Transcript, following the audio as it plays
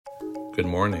Good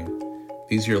morning.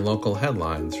 These are your local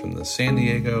headlines from the San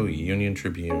Diego Union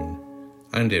Tribune.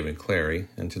 I'm David Clary,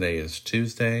 and today is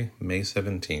Tuesday, May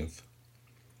 17th.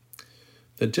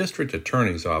 The District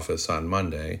Attorney's Office on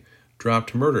Monday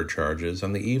dropped murder charges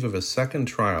on the eve of a second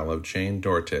trial of Jane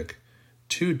Dortic,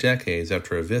 2 decades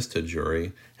after a Vista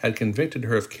jury had convicted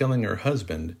her of killing her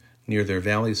husband near their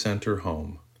Valley Center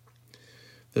home.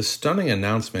 The stunning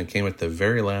announcement came at the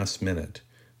very last minute,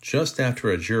 just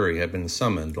after a jury had been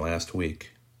summoned last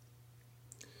week.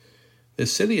 The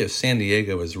city of San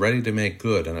Diego is ready to make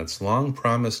good on its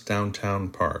long-promised downtown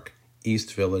park,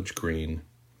 East Village Green.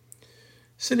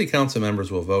 City council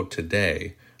members will vote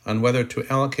today on whether to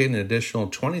allocate an additional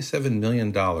 $27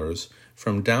 million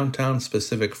from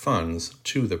downtown-specific funds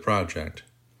to the project.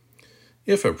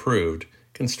 If approved,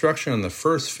 construction on the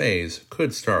first phase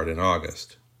could start in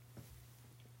August.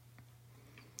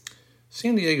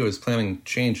 San Diego is planning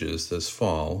changes this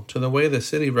fall to the way the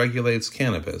city regulates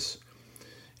cannabis,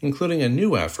 including a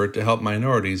new effort to help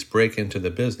minorities break into the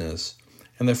business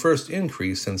and the first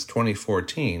increase since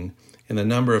 2014 in the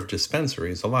number of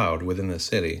dispensaries allowed within the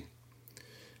city.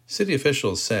 City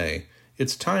officials say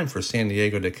it's time for San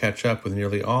Diego to catch up with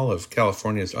nearly all of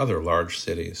California's other large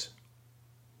cities.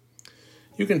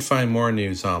 You can find more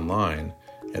news online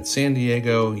at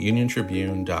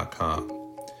SanDiegoUnionTribune.com.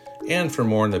 And for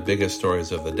more on the biggest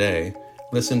stories of the day,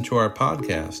 listen to our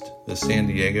podcast, The San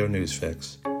Diego News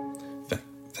Fix.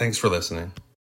 Thanks for listening.